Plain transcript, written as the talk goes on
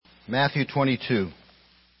Matthew 22.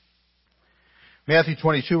 Matthew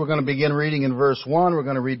 22, we're going to begin reading in verse 1. We're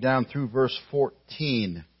going to read down through verse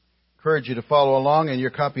 14. Encourage you to follow along in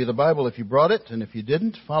your copy of the Bible if you brought it, and if you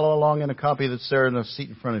didn't, follow along in a copy that's there in the seat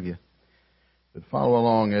in front of you. But follow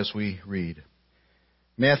along as we read.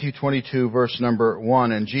 Matthew 22, verse number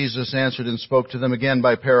 1. And Jesus answered and spoke to them again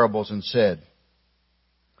by parables and said,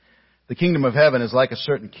 The kingdom of heaven is like a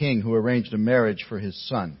certain king who arranged a marriage for his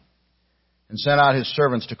son, and sent out his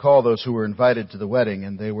servants to call those who were invited to the wedding,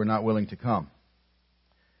 and they were not willing to come.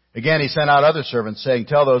 Again he sent out other servants, saying,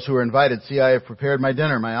 Tell those who are invited, See, I have prepared my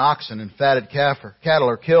dinner, my oxen and fatted cattle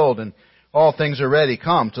are killed, and all things are ready.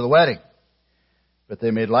 Come to the wedding. But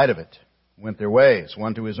they made light of it, went their ways,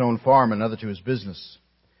 one to his own farm, another to his business.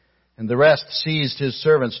 And the rest seized his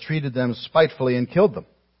servants, treated them spitefully, and killed them.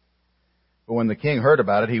 But when the king heard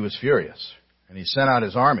about it, he was furious, and he sent out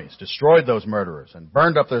his armies, destroyed those murderers, and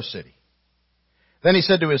burned up their city. Then he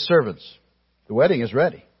said to his servants, The wedding is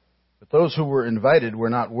ready, but those who were invited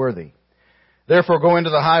were not worthy. Therefore go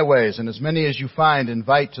into the highways, and as many as you find,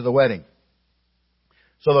 invite to the wedding.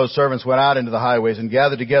 So those servants went out into the highways and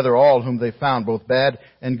gathered together all whom they found, both bad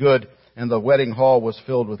and good, and the wedding hall was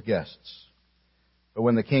filled with guests. But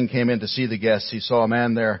when the king came in to see the guests, he saw a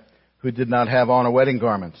man there who did not have on a wedding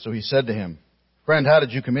garment. So he said to him, Friend, how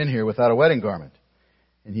did you come in here without a wedding garment?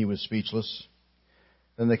 And he was speechless.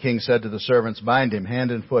 Then the king said to the servants, Bind him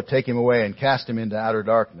hand and foot, take him away, and cast him into outer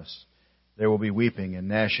darkness. There will be weeping and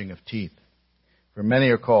gnashing of teeth. For many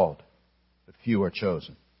are called, but few are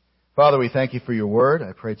chosen. Father, we thank you for your word.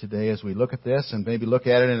 I pray today as we look at this and maybe look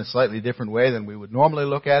at it in a slightly different way than we would normally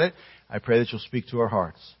look at it, I pray that you'll speak to our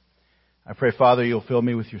hearts. I pray, Father, you'll fill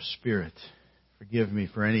me with your Spirit. Forgive me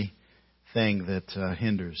for anything that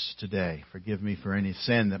hinders today. Forgive me for any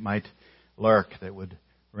sin that might lurk that would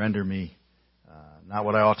render me not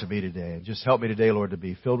what I ought to be today. And just help me today, Lord, to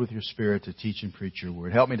be filled with your Spirit to teach and preach your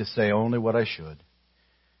word. Help me to say only what I should,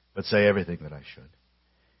 but say everything that I should.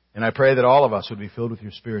 And I pray that all of us would be filled with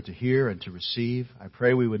your Spirit to hear and to receive. I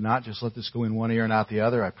pray we would not just let this go in one ear and out the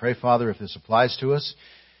other. I pray, Father, if this applies to us,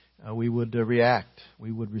 we would react.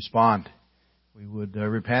 We would respond. We would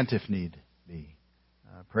repent if need be.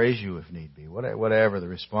 Praise you if need be. Whatever the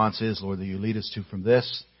response is, Lord, that you lead us to from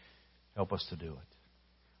this, help us to do it.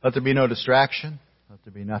 Let there be no distraction. Let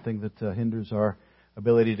there be nothing that hinders our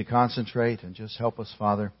ability to concentrate. And just help us,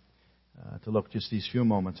 Father, to look just these few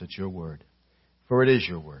moments at your word. For it is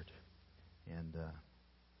your word. And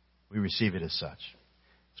we receive it as such.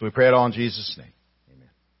 So we pray it all in Jesus' name. Amen.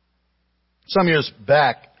 Some years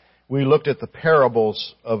back, we looked at the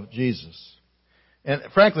parables of Jesus. And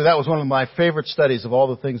frankly, that was one of my favorite studies of all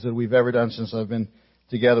the things that we've ever done since I've been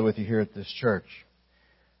together with you here at this church.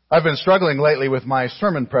 I've been struggling lately with my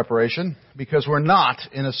sermon preparation because we're not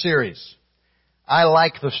in a series. I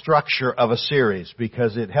like the structure of a series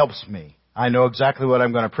because it helps me. I know exactly what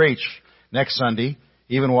I'm going to preach next Sunday,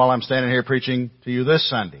 even while I'm standing here preaching to you this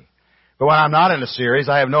Sunday. But when I'm not in a series,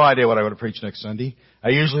 I have no idea what I'm going to preach next Sunday. I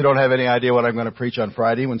usually don't have any idea what I'm going to preach on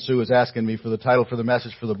Friday when Sue is asking me for the title for the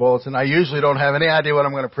message for the bulletin. I usually don't have any idea what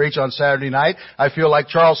I'm going to preach on Saturday night. I feel like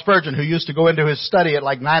Charles Spurgeon, who used to go into his study at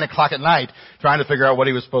like 9 o'clock at night trying to figure out what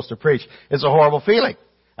he was supposed to preach. It's a horrible feeling.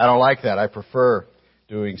 I don't like that. I prefer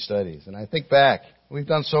doing studies. And I think back, we've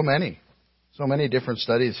done so many different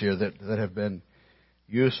studies here that have been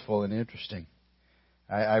useful and interesting.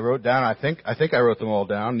 I wrote down, I think I wrote them all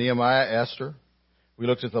down. Nehemiah, Esther. We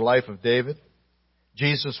looked at the life of David.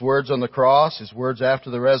 Jesus' words on the cross, his words after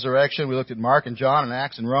the resurrection. We looked at Mark and John and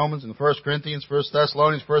Acts and Romans and 1 Corinthians, 1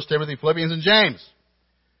 Thessalonians, 1 Timothy, Philippians, and James.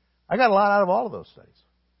 I got a lot out of all of those studies.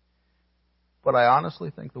 But I honestly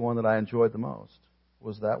think the one that I enjoyed the most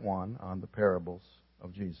was that one on the parables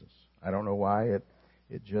of Jesus. I don't know why.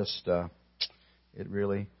 It just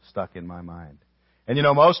really stuck in my mind. And you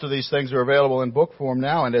know, most of these things are available in book form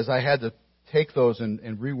now, and as I had to take those and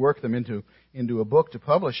rework them into a book to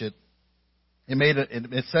publish it,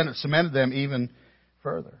 it cemented them even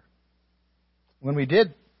further. When we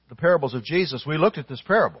did the parables of Jesus, we looked at this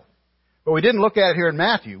parable. But we didn't look at it here in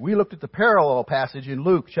Matthew. We looked at the parallel passage in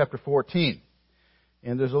Luke chapter 14.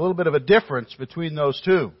 And there's a little bit of a difference between those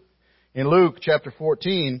two. In Luke chapter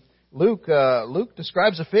 14, Luke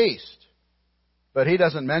describes a feast. But he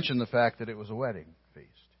doesn't mention the fact that it was a wedding feast.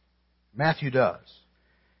 Matthew does.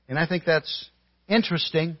 And I think that's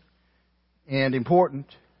interesting and important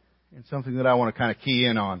and something that I want to kind of key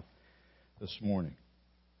in on this morning.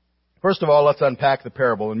 First of all, let's unpack the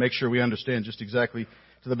parable and make sure we understand just exactly,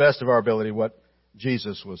 to the best of our ability, what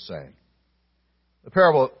Jesus was saying. The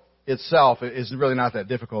parable itself is really not that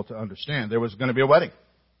difficult to understand. There was going to be a wedding.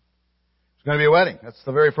 There's going to be a wedding. That's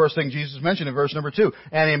the very first thing Jesus mentioned in verse number 2.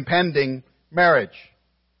 An impending marriage.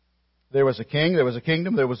 There was a king, there was a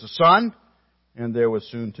kingdom, there was a son, and there was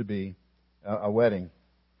soon to be a wedding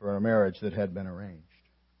for a marriage that had been arranged.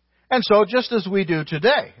 And so, just as we do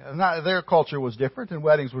today, their culture was different and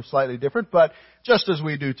weddings were slightly different, but just as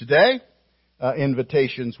we do today,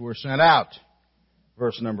 invitations were sent out.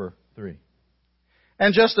 Verse number 3.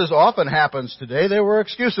 And just as often happens today, there were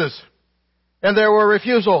excuses and there were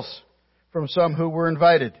refusals from some who were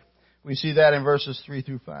invited. We see that in verses 3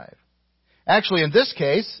 through 5. Actually, in this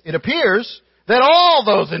case, it appears that all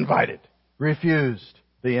those invited refused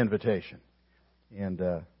the invitation. And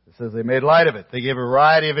it says they made light of it. They gave a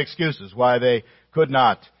variety of excuses why they could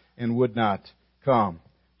not and would not come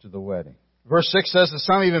to the wedding. Verse 6 says that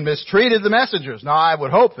some even mistreated the messengers. Now, I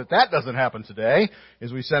would hope that that doesn't happen today,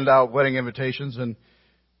 as we send out wedding invitations and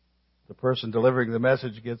the person delivering the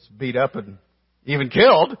message gets beat up and even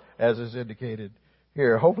killed, as is indicated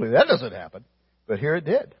here. Hopefully that doesn't happen. But here it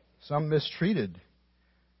did. Some mistreated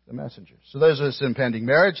the messengers. So there's this impending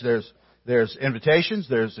marriage. There's invitations.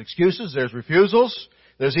 There's excuses. There's refusals.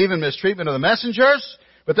 There's even mistreatment of the messengers.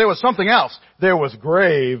 But there was something else. There was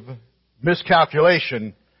grave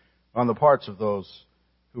miscalculation on the parts of those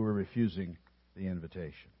who were refusing the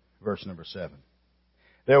invitation. Verse number 7.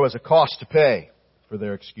 There was a cost to pay for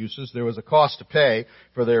their excuses. There was a cost to pay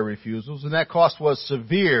for their refusals, and that cost was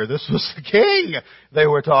severe. This was the king they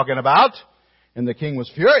were talking about, and the king was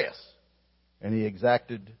furious, and he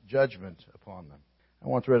exacted judgment upon them. I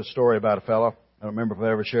once read a story about a fellow. I don't remember if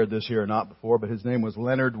I ever shared this here or not before, but his name was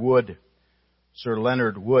Leonard Wood. Sir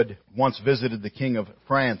Leonard Wood once visited the king of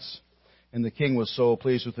France. And the king was so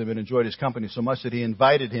pleased with him and enjoyed his company so much that he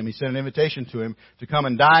invited him. He sent an invitation to him to come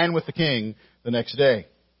and dine with the king the next day.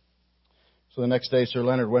 So the next day, Sir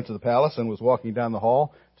Leonard went to the palace and was walking down the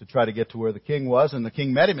hall to try to get to where the king was. And the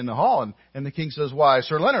king met him in the hall. And the king says, "Why,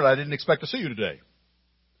 Sir Leonard, I didn't expect to see you today."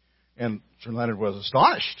 And Sir Leonard was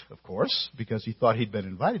astonished, of course, because he thought he'd been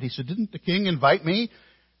invited. He said, "Didn't the king invite me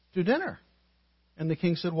to dinner?" And the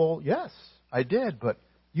king said, "Well, yes, I did, but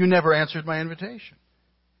you never answered my invitation."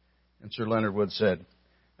 And Sir Leonard Wood said,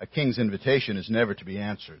 "A king's invitation is never to be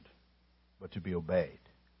answered, but to be obeyed."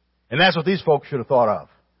 And that's what these folks should have thought of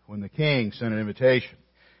when the king sent an invitation.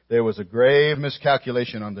 There was a grave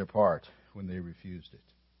miscalculation on their part when they refused it.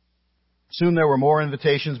 Soon there were more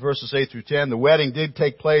invitations, verses 8 through 10. The wedding did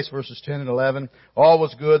take place, verses 10 and 11. All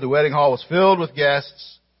was good. The wedding hall was filled with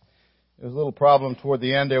guests. There was a little problem toward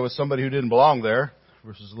the end. There was somebody who didn't belong there,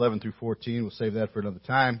 verses 11 through 14. We'll save that for another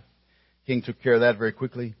time. The king took care of that very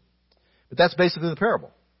quickly. But that's basically the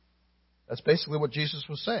parable. That's basically what Jesus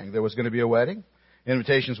was saying. There was going to be a wedding.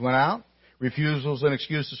 Invitations went out. Refusals and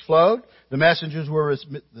excuses flowed. The messengers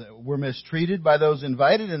were mistreated by those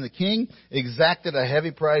invited, and the king exacted a heavy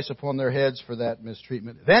price upon their heads for that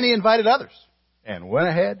mistreatment. Then he invited others and went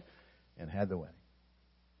ahead and had the wedding.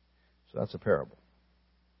 So that's a parable.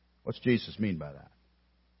 What's Jesus mean by that?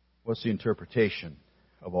 What's the interpretation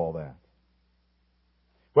of all that?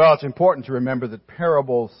 Well, it's important to remember that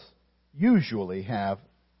parables usually have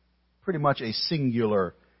pretty much a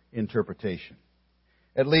singular interpretation.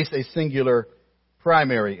 At least a singular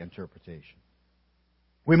primary interpretation.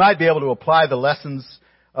 We might be able to apply the lessons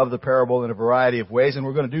of the parable in a variety of ways, and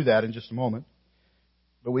we're going to do that in just a moment.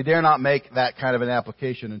 But we dare not make that kind of an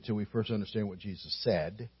application until we first understand what Jesus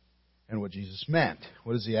said and what Jesus meant.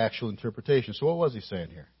 What is the actual interpretation? So what was he saying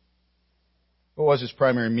here? What was his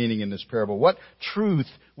primary meaning in this parable? What truth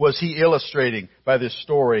was he illustrating by this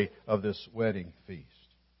story of this wedding feast?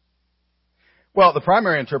 Well, the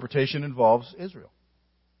primary interpretation involves Israel.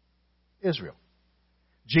 Israel.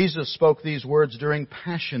 Jesus spoke these words during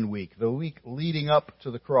Passion Week, the week leading up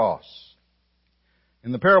to the cross.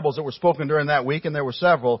 And the parables that were spoken during that week, and there were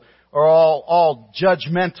several, are all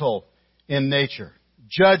judgmental in nature.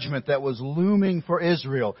 Judgment that was looming for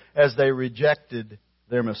Israel as they rejected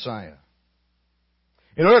their Messiah.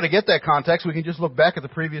 In order to get that context, we can just look back at the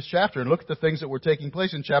previous chapter and look at the things that were taking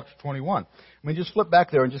place in chapter 21. I mean, just flip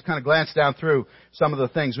back there and just kind of glance down through some of the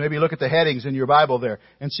things. Maybe look at the headings in your Bible there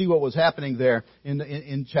and see what was happening there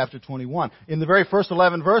in chapter 21. In the very first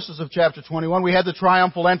 11 verses of chapter 21, we had the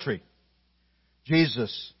triumphal entry.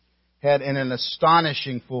 Jesus had in an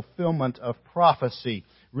astonishing fulfillment of prophecy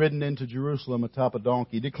ridden into Jerusalem atop a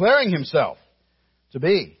donkey, declaring himself to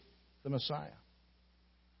be the Messiah.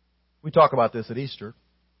 We talk about this at Easter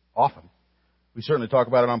often. We certainly talk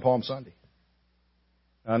about it on Palm Sunday.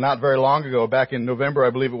 Not very long ago, back in November, I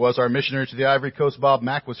believe it was, our missionary to the Ivory Coast, Bob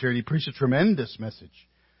Mack, was here, and he preached a tremendous message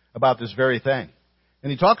about this very thing.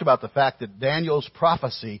 And he talked about the fact that Daniel's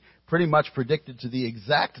prophecy pretty much predicted to the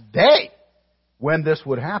exact day when this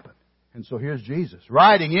would happen. And so here's Jesus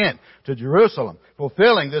riding in to Jerusalem,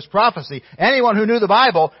 fulfilling this prophecy. Anyone who knew the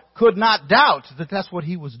Bible could not doubt that that's what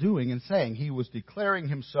he was doing and saying. He was declaring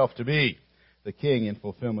himself to be the king in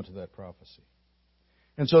fulfillment of that prophecy.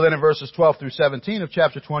 And so then in verses 12 through 17 of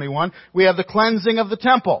chapter 21, we have the cleansing of the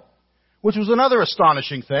temple, which was another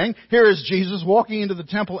astonishing thing. Here is Jesus walking into the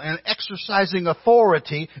temple and exercising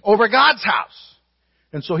authority over God's house.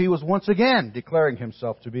 And so he was once again declaring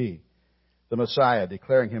himself to be the Messiah,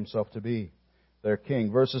 declaring himself to be their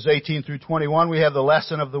king. Verses 18 through 21, we have the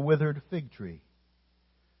lesson of the withered fig tree.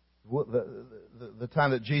 The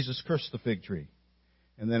time that Jesus cursed the fig tree.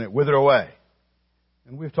 And then it withered away.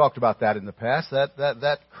 And we've talked about that in the past.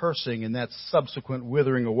 That cursing and that subsequent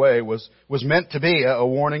withering away was meant to be a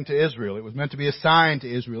warning to Israel. It was meant to be a sign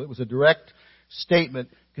to Israel. It was a direct statement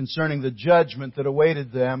concerning the judgment that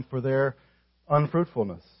awaited them for their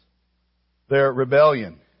unfruitfulness, their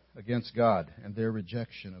rebellion against God, and their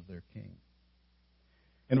rejection of their king.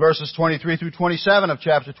 In verses 23 through 27 of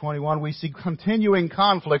chapter 21, we see continuing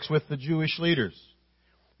conflicts with the Jewish leaders.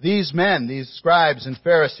 These men, these scribes and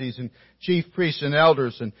Pharisees and chief priests and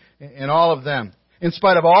elders and all of them, in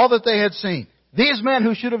spite of all that they had seen, these men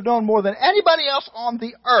who should have known more than anybody else on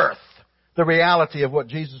the earth the reality of what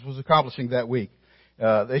Jesus was accomplishing that week.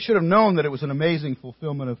 They should have known that it was an amazing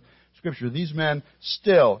fulfillment of Scripture. These men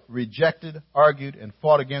still rejected, argued, and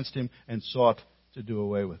fought against him and sought to do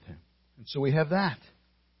away with him. And so we have that.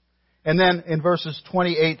 And then in verses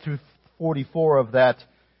 28 through 44 of that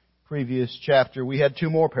previous chapter, we had two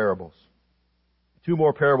more parables. Two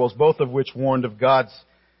more parables, both of which warned of God's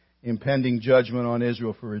impending judgment on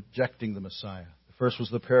Israel for rejecting the Messiah. The first was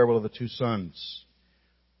the parable of the two sons,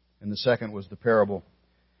 and the second was the parable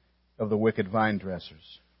of the wicked vine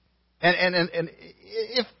dressers. And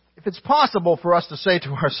if it's possible for us to say to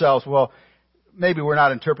ourselves, well, maybe we're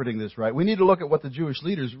not interpreting this right, we need to look at what the Jewish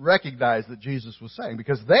leaders recognized that Jesus was saying,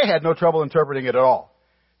 because they had no trouble interpreting it at all.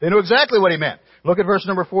 They knew exactly what he meant. Look at verse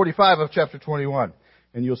number 45 of chapter 21,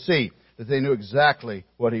 and you'll see that they knew exactly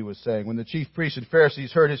what he was saying. When the chief priests and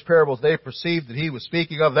Pharisees heard his parables, they perceived that he was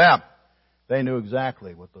speaking of them. They knew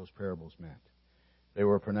exactly what those parables meant. They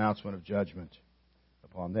were a pronouncement of judgment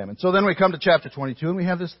upon them. And so then we come to chapter 22, and we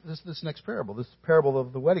have this next parable, this parable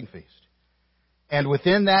of the wedding feast. And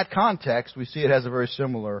within that context, we see it has a very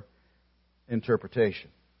similar interpretation.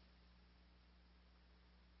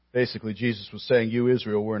 Basically, Jesus was saying, you,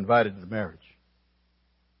 Israel, were invited to the marriage.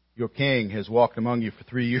 Your king has walked among you for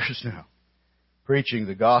 3 years now, preaching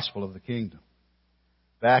the gospel of the kingdom,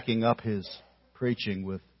 backing up his preaching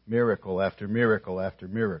with miracle after miracle after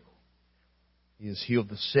miracle. He has healed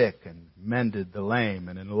the sick and mended the lame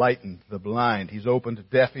and enlightened the blind. He's opened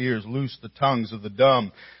deaf ears, loosed the tongues of the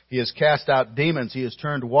dumb. He has cast out demons. He has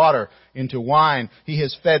turned water into wine. He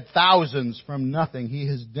has fed thousands from nothing. He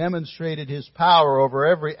has demonstrated his power over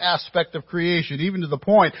every aspect of creation, even to the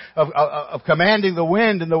point of commanding the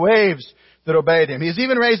wind and the waves that obeyed him. He has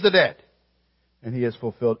even raised the dead. And he has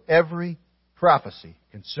fulfilled every prophecy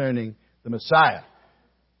concerning the Messiah.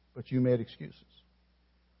 But you made excuses.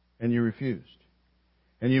 And you refused.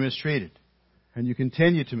 And you mistreated. And you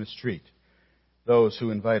continue to mistreat those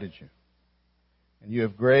who invited you. And you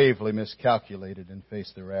have gravely miscalculated and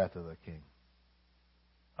faced the wrath of the king.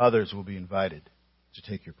 Others will be invited to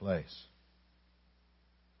take your place.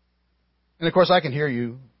 And of course I can hear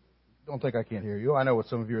you. Don't think I can't hear you. I know what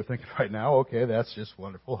some of you are thinking right now. Okay, that's just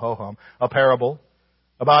wonderful. Ho-hum. A parable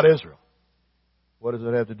about Israel. What does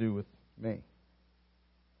it have to do with me?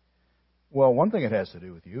 Well, one thing it has to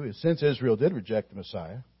do with you is since Israel did reject the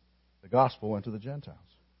Messiah, the gospel went to the Gentiles.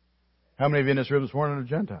 How many of you in this room is born under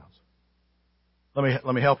Gentiles?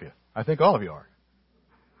 Let me help you. I think all of you are.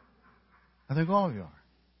 I think all of you are.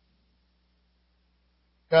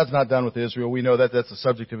 God's not done with Israel. We know that. That's the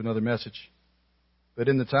subject of another message. But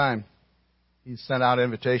in the time, He sent out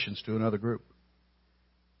invitations to another group.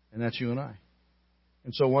 And that's you and I.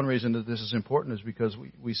 And so one reason that this is important is because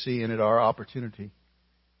we see in it our opportunity.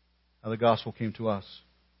 How the gospel came to us,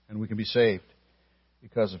 and we can be saved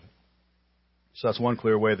because of it. So that's one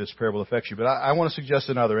clear way this parable affects you. But I want to suggest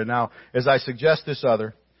another. And now, as I suggest this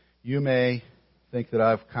other, you may think that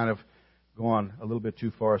I've kind of gone a little bit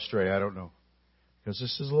too far astray. I don't know. Because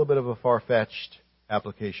this is a little bit of a far-fetched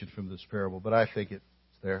application from this parable, but I think it's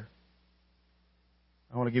there.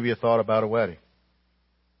 I want to give you a thought about a wedding.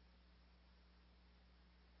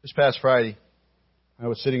 This past Friday, I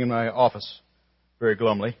was sitting in my office very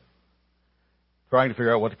glumly, trying to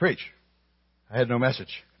figure out what to preach. I had no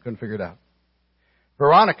message. Couldn't figure it out.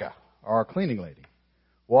 Veronica, our cleaning lady,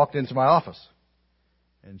 walked into my office.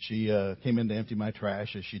 And she came in to empty my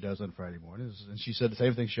trash, as she does on Friday mornings. And she said the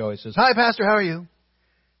same thing she always says. Hi, Pastor, how are you?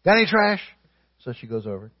 Got any trash? So she goes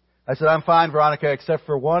over. I said, I'm fine, Veronica, except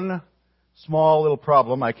for one small little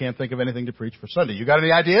problem. I can't think of anything to preach for Sunday. You got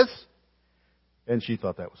any ideas? And she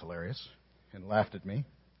thought that was hilarious and laughed at me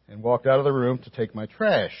and walked out of the room to take my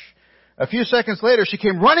trash. A few seconds later, she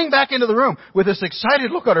came running back into the room with this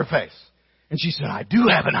excited look on her face. And she said, I do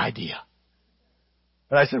have an idea.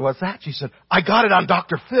 And I said, what's that? She said, I got it on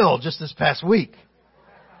Dr. Phil just this past week.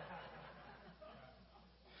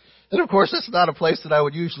 And of course, that's not a place that I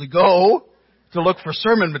would usually go to look for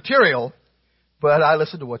sermon material. But I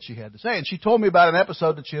listened to what she had to say. And she told me about an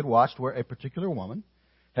episode that she had watched where a particular woman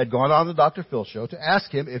had gone on the Dr. Phil show to ask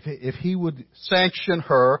him if he would sanction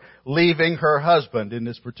her leaving her husband in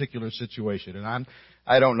this particular situation. And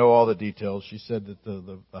I don't know all the details. She said that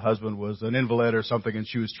the husband was an invalid or something, and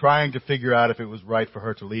she was trying to figure out if it was right for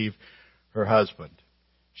her to leave her husband.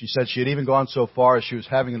 She said she had even gone so far as she was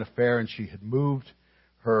having an affair, and she had moved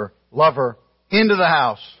her lover into the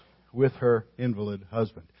house with her invalid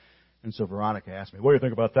husband. And so Veronica asked me, what do you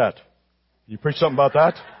think about that? You preach something about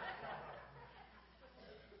that?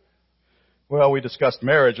 Well, we discussed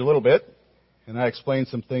marriage a little bit, and I explained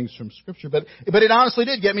some things from Scripture, but it honestly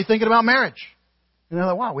did get me thinking about marriage. And I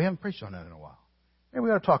thought, wow, we haven't preached on that in a while. Maybe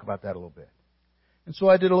we ought to talk about that a little bit. And so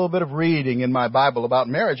I did a little bit of reading in my Bible about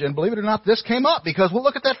marriage, and believe it or not, this came up, because, well,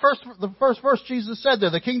 look at the first verse Jesus said there.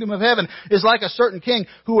 The kingdom of heaven is like a certain king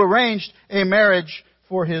who arranged a marriage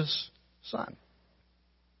for his son.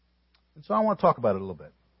 And so I want to talk about it a little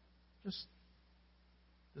bit. Just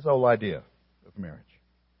this whole idea of marriage.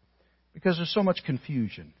 Because there's so much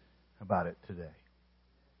confusion about it today.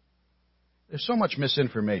 There's so much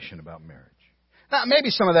misinformation about marriage. Now, maybe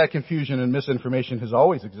some of that confusion and misinformation has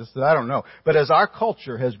always existed, I don't know. But as our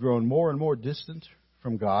culture has grown more and more distant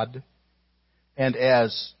from God, and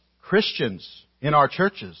as Christians in our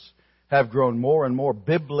churches have grown more and more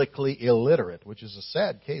biblically illiterate, which is a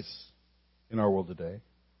sad case in our world today,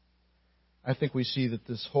 I think we see that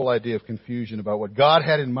this whole idea of confusion about what God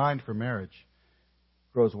had in mind for marriage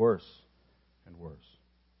grows worse and worse.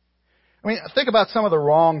 I mean, think about some of the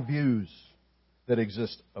wrong views that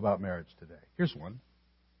exist about marriage today. Here's one.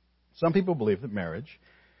 Some people believe that marriage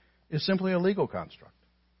is simply a legal construct.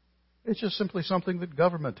 It's just simply something that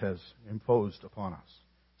government has imposed upon us.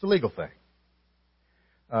 It's a legal thing.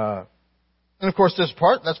 And of course,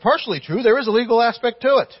 that's partially true. There is a legal aspect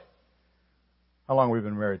to it. How long have we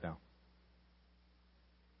been married now?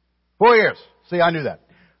 4 years. See, I knew that.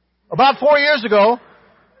 About 4 years ago,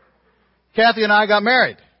 Kathy and I got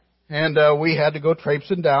married. And we had to go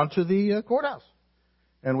traipsing down to the courthouse.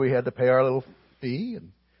 And we had to pay our little fee,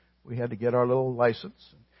 and we had to get our little license.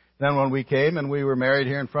 Then when we came and we were married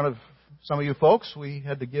here in front of some of you folks, we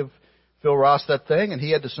had to give Phil Ross that thing, and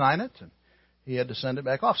he had to sign it, and he had to send it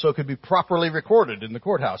back off so it could be properly recorded in the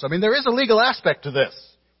courthouse. I mean, there is a legal aspect to this.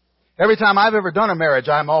 Every time I've ever done a marriage,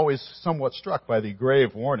 I'm always somewhat struck by the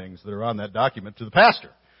grave warnings that are on that document to the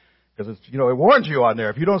pastor. Because it warns you on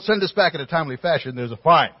there. If you don't send this back in a timely fashion, there's a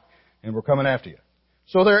fine, and we're coming after you.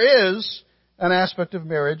 So there is an aspect of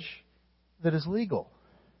marriage that is legal,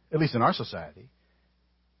 at least in our society.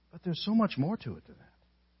 But there's so much more to it than that.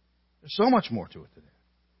 There's so much more to it than that.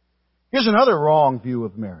 Here's another wrong view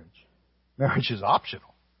of marriage. Marriage is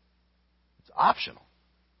optional. It's optional.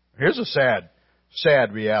 Here's a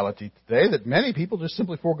sad reality today that many people just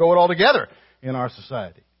simply forego it altogether in our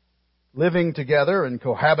society. Living together and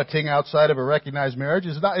cohabiting outside of a recognized marriage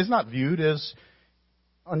is not viewed as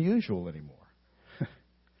unusual anymore.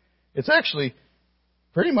 It's actually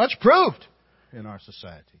pretty much proved in our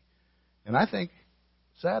society. And I think,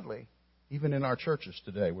 sadly, even in our churches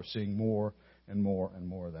today, we're seeing more and more and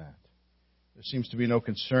more of that. There seems to be no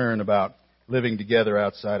concern about living together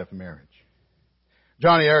outside of marriage.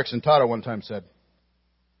 Johnny Erickson Tada one time said,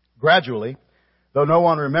 gradually, though no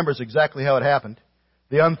one remembers exactly how it happened,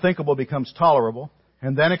 the unthinkable becomes tolerable,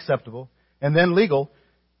 and then acceptable, and then legal,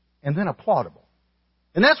 and then applaudable.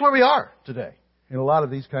 And that's where we are today in a lot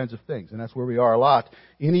of these kinds of things. And that's where we are a lot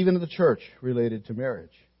in even the church related to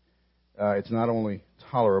marriage. It's not only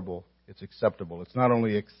tolerable, it's acceptable. It's not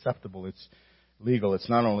only acceptable, it's legal. It's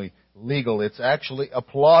not only legal, it's actually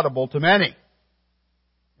applaudable to many.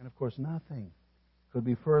 And of course, nothing could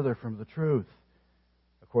be further from the truth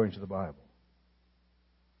according to the Bible.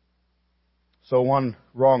 So one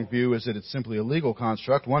wrong view is that it's simply a legal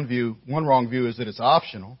construct. One wrong view is that it's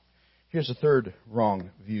optional. Here's a third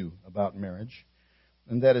wrong view about marriage,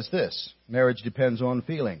 and that is this. Marriage depends on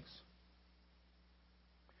feelings.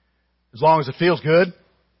 As long as it feels good,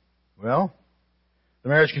 well, the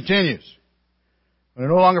marriage continues. When it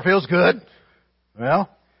no longer feels good, well,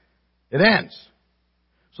 it ends.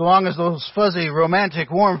 So long as those fuzzy,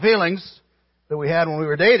 romantic, warm feelings that we had when we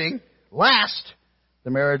were dating last, the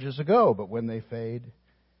marriage is a go. But when they fade,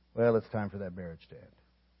 well, it's time for that marriage to end.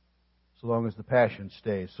 So long as the passion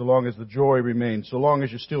stays, so long as the joy remains, so long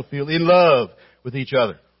as you still feel in love with each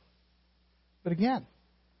other. But again,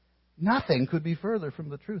 nothing could be further from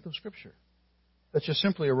the truth of Scripture. That's just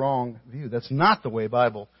simply a wrong view. That's not the way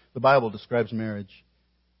the Bible describes marriage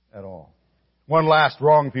at all. One last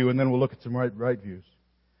wrong view, and then we'll look at some right views.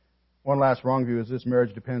 One last wrong view is this: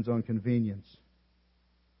 marriage depends on convenience.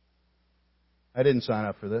 I didn't sign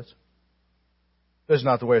up for this. This is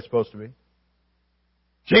not the way it's supposed to be.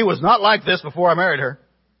 She was not like this before I married her.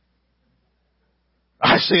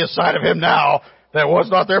 I see a side of him now that was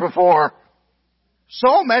not there before.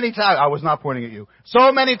 So many times, I was not pointing at you.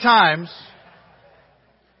 So many times,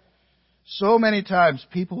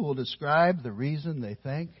 people will describe the reason they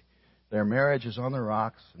think their marriage is on the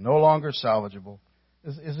rocks, no longer salvageable,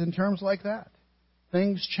 is in terms like that.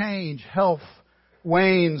 Things change, health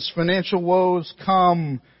wanes, financial woes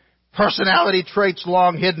come, personality traits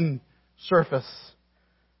long hidden surface.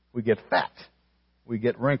 We get fat. We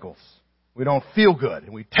get wrinkles. We don't feel good.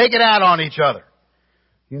 And we take it out on each other.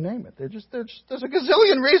 You name it. There's a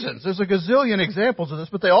gazillion reasons. There's a gazillion examples of this,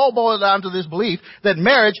 but they all boil down to this belief that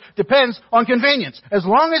marriage depends on convenience. As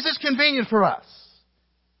long as it's convenient for us,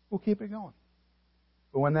 we'll keep it going.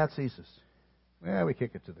 But when that ceases, we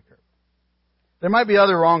kick it to the curb. There might be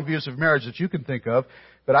other wrong views of marriage that you can think of,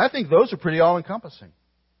 but I think those are pretty all-encompassing.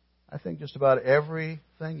 I think just about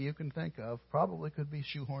everything you can think of probably could be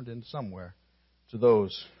shoehorned in somewhere to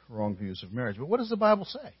those wrong views of marriage. But what does the Bible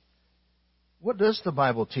say? What does the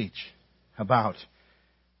Bible teach about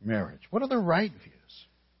marriage? What are the right views?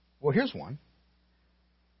 Well, here's one.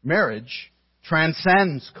 Marriage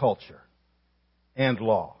transcends culture and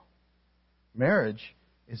law. Marriage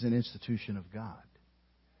is an institution of God.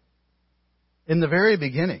 In the very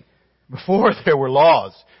beginning, before there were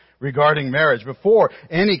laws regarding marriage, before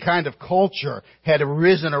any kind of culture had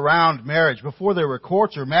arisen around marriage, before there were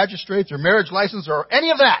courts or magistrates or marriage license or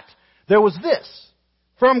any of that, there was this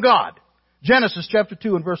from God. Genesis chapter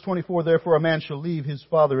 2 and verse 24, therefore a man shall leave his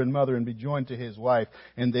father and mother and be joined to his wife,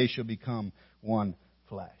 and they shall become one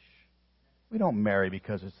flesh. We don't marry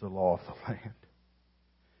because it's the law of the land.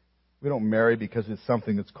 We don't marry because it's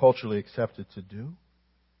something that's culturally accepted to do.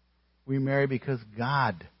 We marry because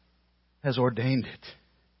God has ordained it.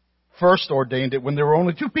 First ordained it when there were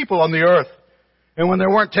only 2 people on the earth. And when there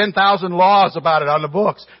weren't 10,000 laws about it on the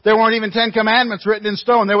books. There weren't even 10 commandments written in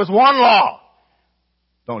stone. There was one law.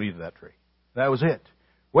 Don't eat of that tree. That was it.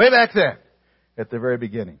 Way back then, at the very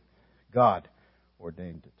beginning, God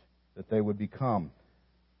ordained it. That they would become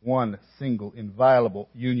one single, inviolable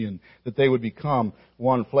union. That they would become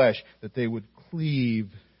one flesh. That they would cleave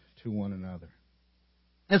to one another.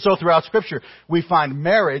 And so throughout Scripture, we find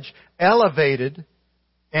marriage elevated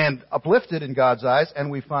and uplifted in God's eyes, and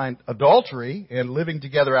we find adultery and living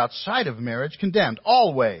together outside of marriage condemned.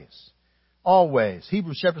 Always. Always.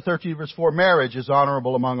 Hebrews chapter 13, verse 4, marriage is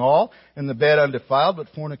honorable among all, and the bed undefiled, but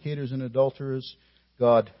fornicators and adulterers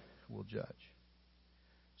God will judge.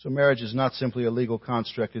 So marriage is not simply a legal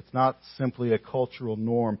construct. It's not simply a cultural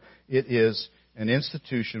norm. It is an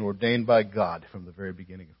institution ordained by God from the very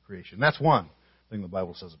beginning of creation. That's one thing the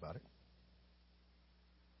Bible says about it.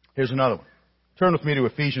 Here's another one. Turn with me to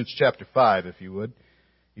Ephesians chapter 5, if you would.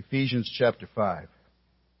 Ephesians chapter 5.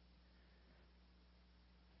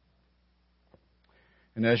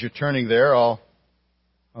 And as you're turning there, I'll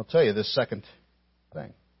tell you this second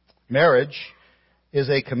thing. Marriage is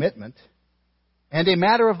a commitment and a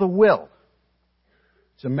matter of the will.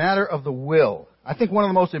 It's a matter of the will. I think one of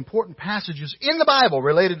the most important passages in the Bible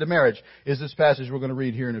related to marriage is this passage we're going to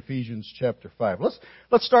read here in Ephesians chapter 5.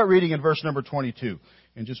 Let's start reading in verse number 22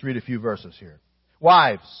 and just read a few verses here.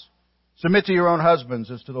 Wives, submit to your own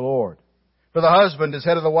husbands as to the Lord. For the husband is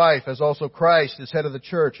head of the wife, as also Christ is head of the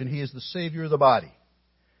church, and he is the Savior of the body.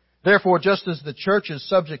 Therefore, just as the church is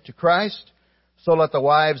subject to Christ, so let the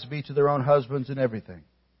wives be to their own husbands in everything.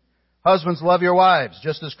 Husbands, love your wives,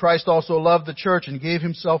 just as Christ also loved the church and gave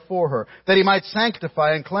himself for her, that he might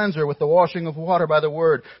sanctify and cleanse her with the washing of water by the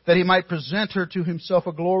word, that he might present her to himself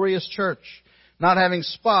a glorious church, not having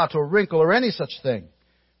spot or wrinkle or any such thing,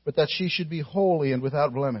 but that she should be holy and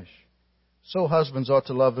without blemish. So husbands ought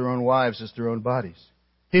to love their own wives as their own bodies.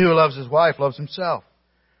 He who loves his wife loves himself.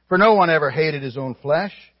 For no one ever hated his own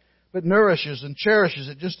flesh, but nourishes and cherishes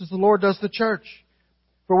it just as the Lord does the church.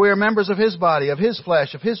 For we are members of his body, of his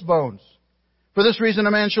flesh, of his bones. For this reason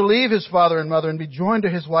a man shall leave his father and mother and be joined to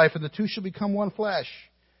his wife, and the two shall become one flesh.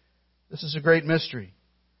 This is a great mystery,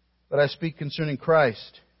 but I speak concerning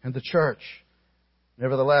Christ and the church.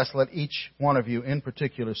 Nevertheless, let each one of you in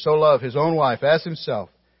particular so love his own wife as himself,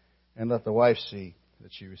 and let the wife see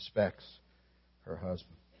that she respects her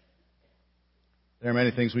husband. There are many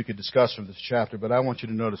things we could discuss from this chapter, but I want you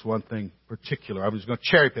to notice one thing particular. I'm just going to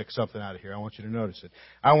cherry pick something out of here. I want you to notice it.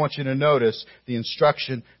 I want you to notice the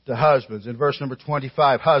instruction to husbands. In verse number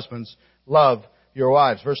 25, husbands, love your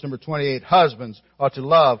wives. Verse number 28, husbands ought to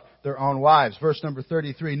love their own wives. Verse number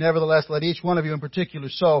 33, nevertheless, let each one of you in particular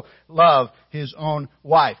so love his own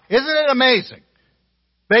wife. Isn't it amazing,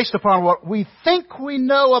 based upon what we think we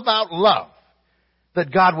know about love,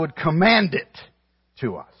 that God would command it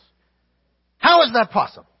to us? How is that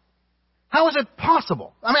possible? How is it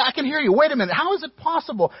possible? I mean, I can hear you. Wait a minute. How is it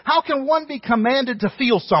possible? How can one be commanded to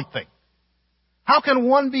feel something? How can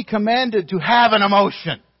one be commanded to have an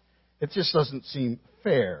emotion? It just doesn't seem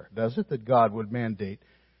fair, does it, that God would mandate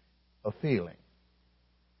a feeling?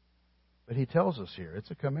 But He tells us here,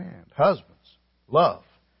 it's a command. Husbands, love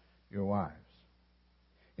your wives.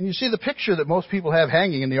 And you see, the picture that most people have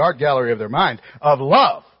hanging in the art gallery of their mind of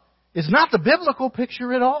love is not the biblical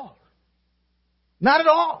picture at all. Not at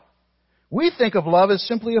all. We think of love as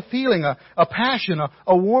simply a feeling, a passion,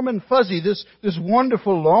 a warm and fuzzy, this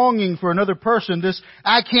wonderful longing for another person, this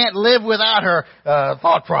I can't live without her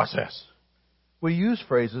thought process. We use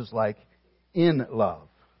phrases like in love.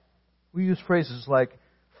 We use phrases like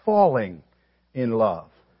falling in love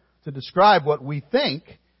to describe what we think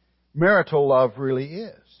marital love really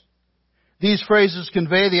is. These phrases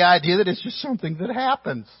convey the idea that it's just something that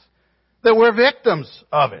happens, that we're victims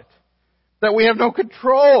of it, that we have no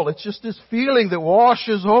control. It's just this feeling that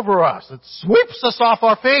washes over us. It sweeps us off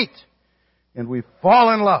our feet. And we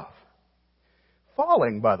fall in love.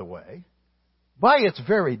 Falling, by the way, by its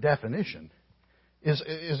very definition, is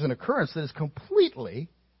an occurrence that is completely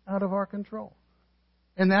out of our control.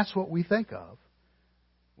 And that's what we think of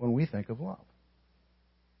when we think of love.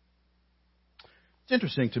 It's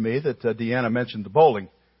interesting to me that Deanna mentioned the bowling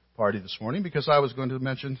party this morning, because I was going to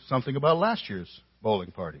mention something about last year's bowling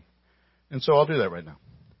party. And so I'll do that right now.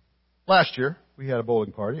 Last year, we had a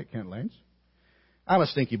bowling party at Kent Lanes. I'm a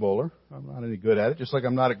stinky bowler. I'm not any good at it, just like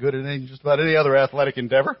I'm not good at just about any other athletic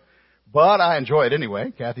endeavor. But I enjoy it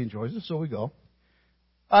anyway. Kathy enjoys it, so we go.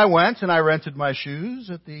 I went and I rented my shoes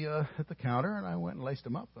at the counter, and I went and laced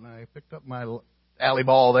them up, and I picked up my alley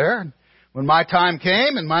ball there. And when my time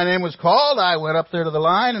came and my name was called, I went up there to the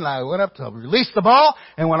line, and I went up to release the ball.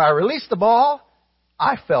 And when I released the ball,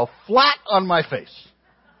 I fell flat on my face.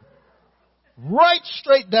 Right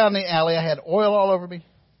straight down the alley. I had oil all over me.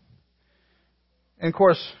 And of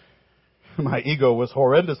course, my ego was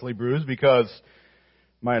horrendously bruised because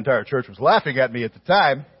my entire church was laughing at me at the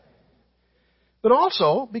time. But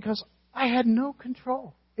also because I had no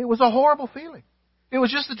control. It was a horrible feeling. It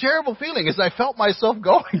was just a terrible feeling as I felt myself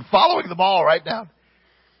going, following the ball right down.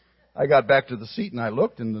 I got back to the seat and I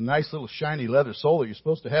looked, and the nice little shiny leather sole that you're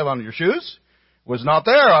supposed to have on your shoes was not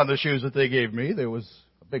there on the shoes that they gave me. There was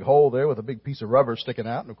big hole there with a big piece of rubber sticking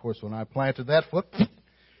out. And of course, when I planted that foot,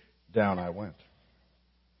 down I went.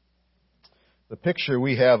 The picture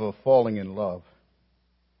we have of falling in love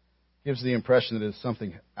gives the impression that it's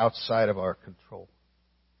something outside of our control.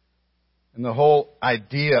 And the whole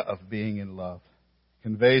idea of being in love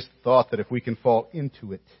conveys the thought that if we can fall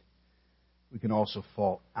into it, we can also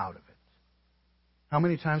fall out of it. How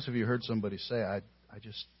many times have you heard somebody say, I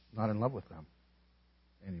just not in love with them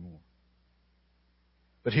anymore?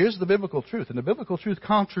 But here's the biblical truth, and the biblical truth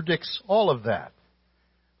contradicts all of that.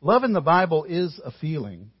 Love in the Bible is a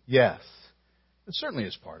feeling, yes. It certainly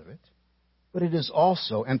is part of it. But it is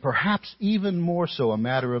also, and perhaps even more so, a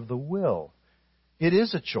matter of the will. It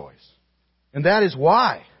is a choice. And that is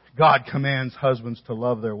why God commands husbands to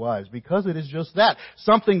love their wives, because it is just that.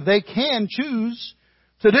 Something they can choose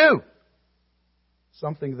to do.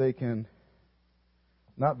 Something they can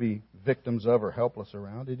not be victims of or helpless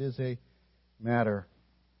around. It is a matter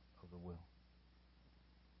of the will.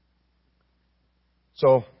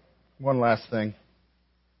 So, one last thing.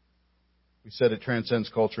 We said it transcends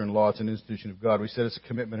culture and law. It's an institution of God. We said it's a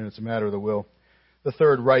commitment and it's a matter of the will. The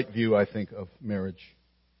third right view, I think, of marriage,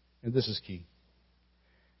 and this is key,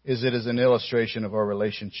 is it is an illustration of our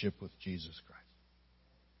relationship with Jesus Christ.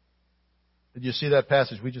 Did you see that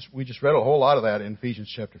passage? We just read a whole lot of that in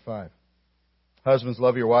Ephesians chapter 5. Husbands,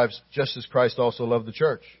 love your wives just as Christ also loved the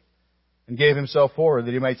church and gave himself for her,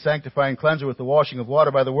 that he might sanctify and cleanse her with the washing of water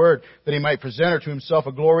by the word, that he might present her to himself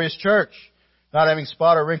a glorious church, not having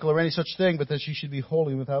spot or wrinkle or any such thing, but that she should be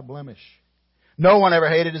holy and without blemish. No one ever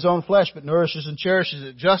hated his own flesh, but nourishes and cherishes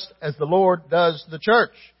it, just as the Lord does the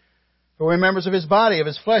church. For we're members of his body, of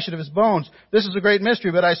his flesh, and of his bones. This is a great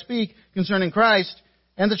mystery, but I speak concerning Christ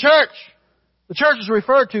and the church. The church is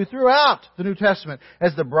referred to throughout the New Testament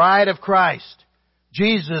as the bride of Christ.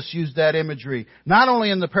 Jesus used that imagery, not only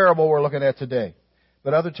in the parable we're looking at today,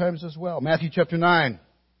 but other times as well. Matthew chapter 9.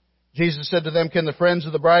 Jesus said to them, "Can the friends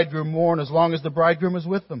of the bridegroom mourn as long as the bridegroom is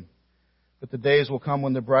with them? But the days will come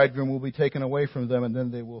when the bridegroom will be taken away from them, and then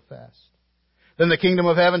they will fast. Then the kingdom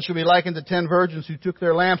of heaven shall be likened to 10 virgins who took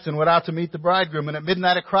their lamps and went out to meet the bridegroom. And at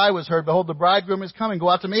midnight a cry was heard, 'Behold, the bridegroom is coming. Go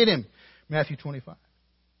out to meet him.'" Matthew 25.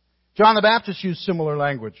 John the Baptist used similar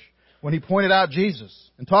language when he pointed out Jesus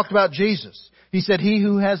and talked about Jesus. He said, "He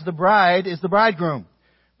who has the bride is the bridegroom.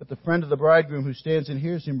 But the friend of the bridegroom who stands and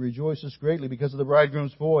hears him rejoices greatly because of the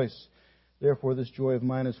bridegroom's voice. Therefore this joy of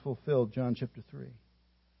mine is fulfilled." John chapter 3.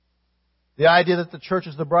 The idea that the church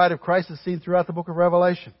is the bride of Christ is seen throughout the book of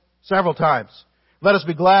Revelation several times. "Let us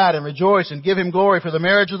be glad and rejoice and give him glory, for the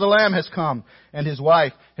marriage of the Lamb has come, and his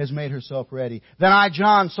wife has made herself ready. Then I,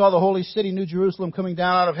 John, saw the holy city, New Jerusalem, coming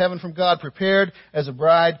down out of heaven from God, prepared as a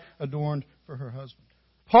bride adorned for her husband."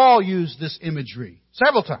 Paul used this imagery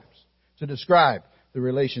several times to describe the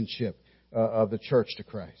relationship of the church to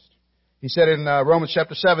Christ. He said in Romans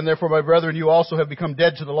chapter 7, "Therefore, my brethren, you also have become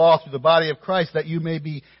dead to the law through the body of Christ, that you may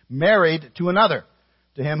be married to another,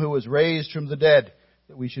 to him who was raised from the dead,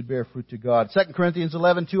 that we should bear fruit to God." 2 Corinthians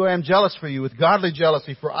 11:2, "I am jealous for you with godly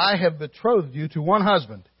jealousy, for I have betrothed you to one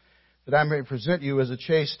husband, that I may present you as a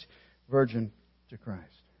chaste virgin to Christ."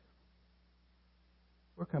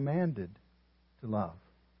 We're commanded to love.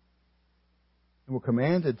 And we're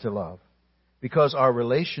commanded to love because our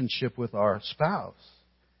relationship with our spouse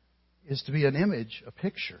is to be an image, a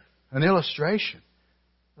picture, an illustration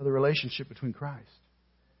of the relationship between Christ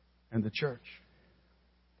and the church.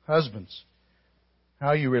 Husbands,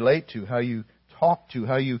 how you relate to, how you talk to,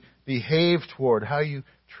 how you behave toward, how you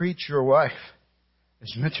treat your wife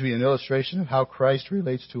is meant to be an illustration of how Christ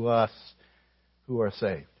relates to us who are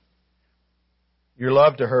saved. Your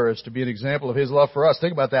love to her is to be an example of His love for us.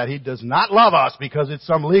 Think about that. He does not love us because it's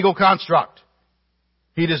some legal construct.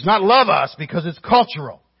 He does not love us because it's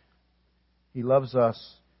cultural. He loves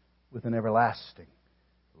us with an everlasting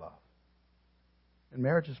love. And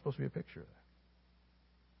marriage is supposed to be a picture of that.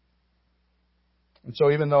 And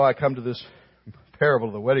so even though I come to this parable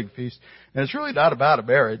of the wedding feast, and it's really not about a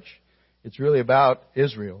marriage, it's really about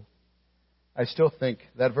Israel, I still think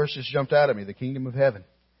that verse just jumped out at me. The kingdom of heaven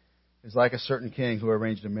is like a certain king who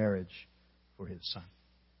arranged a marriage for his son.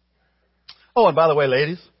 Oh, and by the way,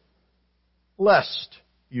 ladies, lest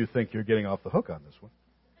you think you're getting off the hook on this one,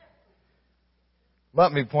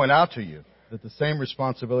 let me point out to you that the same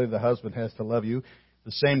responsibility the husband has to love you,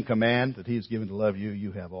 the same command that he is given to love you,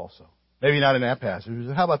 you have also. Maybe not in that passage.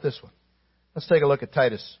 How about this one? Let's take a look at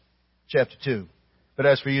Titus chapter 2. "But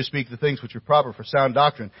as for you, speak the things which are proper for sound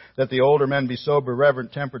doctrine, that the older men be sober,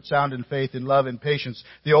 reverent, temperate, sound in faith, in love, in patience.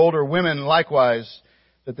 The older women likewise,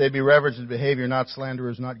 that they be reverent in behavior, not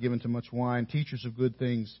slanderers, not given to much wine, teachers of good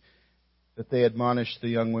things, that they admonish the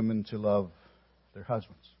young women to love their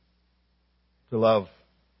husbands, to love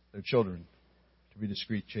their children, to be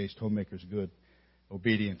discreet, chaste, homemakers, good,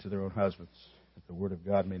 obedient to their own husbands, that the word of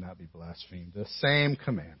God may not be blasphemed." The same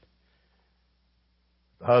command.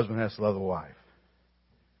 The husband has to love the wife.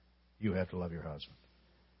 You have to love your husband.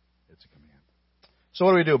 It's a command. So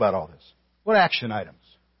what do we do about all this? What action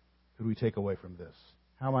items could we take away from this?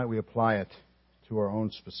 How might we apply it to our own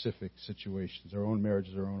specific situations, our own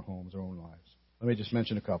marriages, our own homes, our own lives? Let me just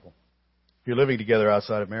mention a couple. If you're living together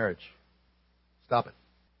outside of marriage, stop it.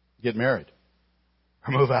 Get married.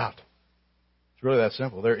 Or move out. It's really that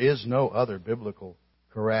simple. There is no other biblical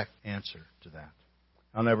correct answer to that.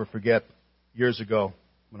 I'll never forget years ago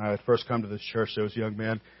when I had first come to this church, there was a young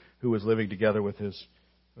man who was living together with his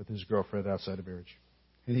girlfriend outside of marriage.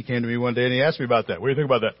 And he came to me one day and he asked me about that. "What do you think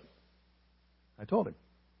about that?" I told him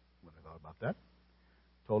what I thought about that.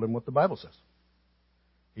 Told him what the Bible says.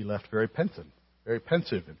 He left very pensive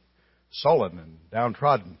and sullen and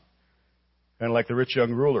downtrodden. Kind of like the rich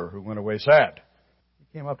young ruler who went away sad. He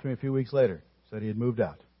came up to me a few weeks later, said he had moved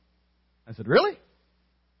out. I said, "Really?"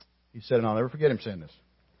 He said, and I'll never forget him saying this.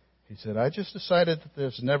 He said, "I just decided that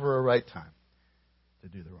there's never a right time to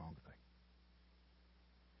do the wrong thing."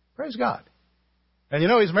 Praise God. And you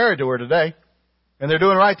know, he's married to her today. And they're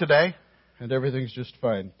doing right today. And everything's just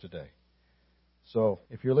fine today. So,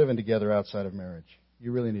 if you're living together outside of marriage,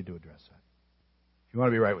 you really need to address that. If you want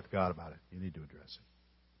to be right with God about it, you need to address it.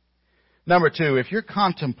 Number two, if you're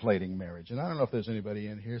contemplating marriage, and I don't know if there's anybody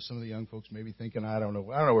in here, some of the young folks may be thinking, I don't know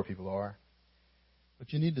where people are.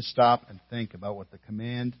 But you need to stop and think about what the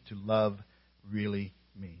command to love really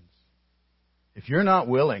means. If you're not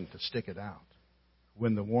willing to stick it out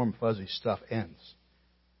when the warm, fuzzy stuff ends,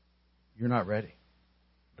 you're not ready.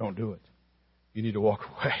 Don't do it. you need to walk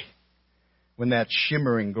away. When that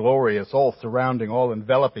shimmering, glorious, all surrounding, all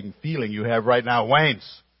enveloping feeling you have right now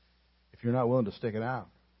wanes, if you're not willing to stick it out,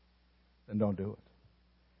 then don't do it.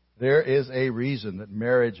 There is a reason that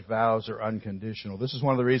marriage vows are unconditional. This is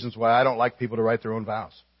one of the reasons why I don't like people to write their own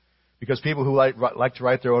vows. Because people who like to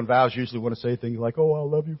write their own vows usually want to say things like, "Oh, I'll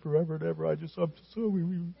love you forever and ever.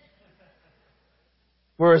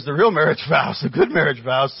 Whereas the real marriage vows, the good marriage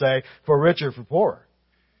vows say, for richer, for poorer,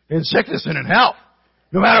 in sickness and in health,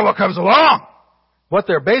 no matter what comes along. What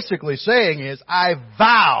they're basically saying is, I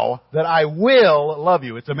vow that I will love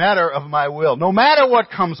you. It's a matter of my will, no matter what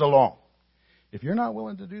comes along. If you're not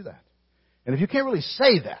willing to do that, and if you can't really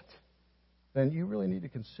say that, then you really need to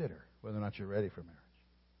consider whether or not you're ready for marriage.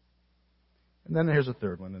 And then here's a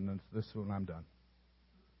third one, and then this one I'm done.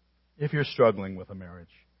 If you're struggling with a marriage,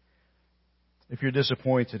 if you're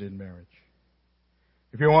disappointed in marriage,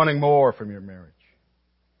 if you're wanting more from your marriage,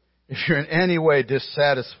 if you're in any way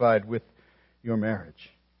dissatisfied with your marriage,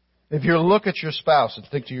 if you look at your spouse and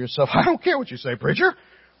think to yourself, I don't care what you say, preacher,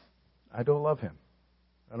 I don't love him,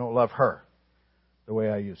 I don't love her the way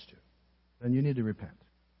I used to, then you need to repent.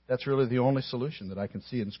 That's really the only solution that I can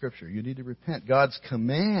see in Scripture. You need to repent. God's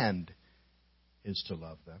command is to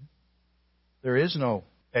love them. There is no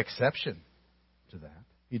exception to that.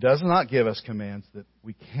 He does not give us commands that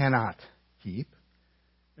we cannot keep.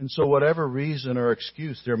 And so whatever reason or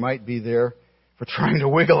excuse there might be there for trying to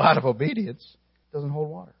wiggle out of obedience doesn't hold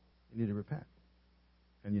water. You need to repent.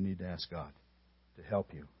 And you need to ask God to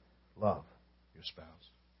help you love your spouse.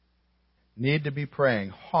 Need to be praying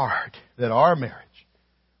hard that our marriage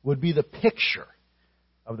would be the picture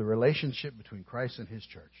of the relationship between Christ and His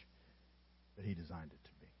church that He designed it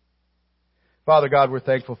to be. Father God, we're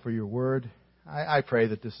thankful for your word. I pray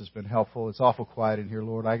that this has been helpful. It's awful quiet in here,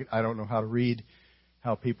 Lord. I don't know how to read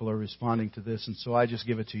how people are responding to this, and so I just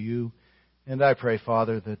give it to you. And I pray,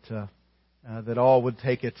 Father, that all would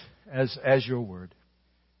take it as your word.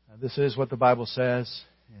 This is what the Bible says,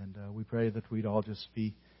 and we pray that we'd all just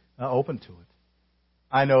be open to it.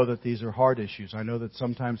 I know that these are hard issues. I know that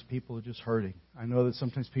sometimes people are just hurting. I know that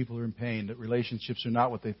sometimes people are in pain, that relationships are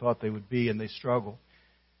not what they thought they would be, and they struggle.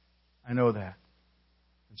 I know that.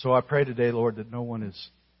 And so I pray today, Lord, that no one is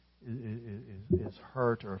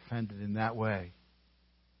hurt or offended in that way,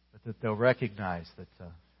 but that they'll recognize that,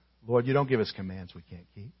 Lord, you don't give us commands we can't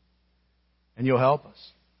keep, and you'll help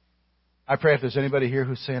us. I pray if there's anybody here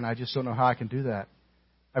who's saying, I just don't know how I can do that,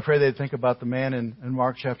 I pray they'd think about the man in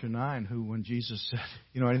Mark chapter 9 who, when Jesus said,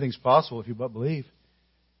 anything's possible if you but believe.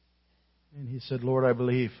 And he said, Lord, I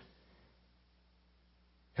believe.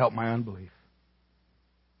 Help my unbelief.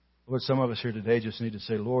 Lord, some of us here today just need to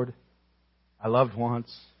say, Lord, I loved once.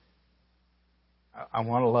 I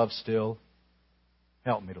want to love still.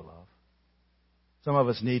 Help me to love. Some of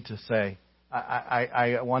us need to say,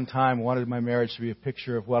 I at one time wanted my marriage to be a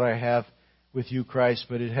picture of what I have with you, Christ,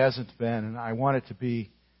 but it hasn't been, and I want it to be.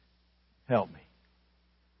 Help me.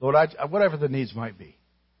 Lord, whatever the needs might be.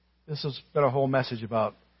 This has been a whole message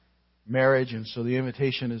about marriage, and so the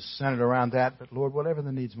invitation is centered around that. But Lord, whatever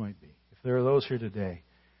the needs might be, if there are those here today,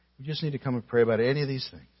 we just need to come and pray about any of these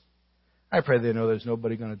things. I pray they know there's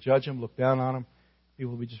nobody going to judge them, look down on them.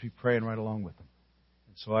 People will just be praying right along with them.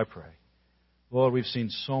 And so I pray. Lord, we've seen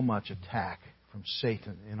so much attack from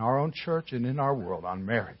Satan in our own church and in our world on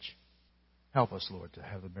marriage. Help us, Lord, to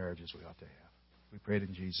have the marriages we ought to have. We pray it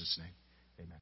in Jesus' name.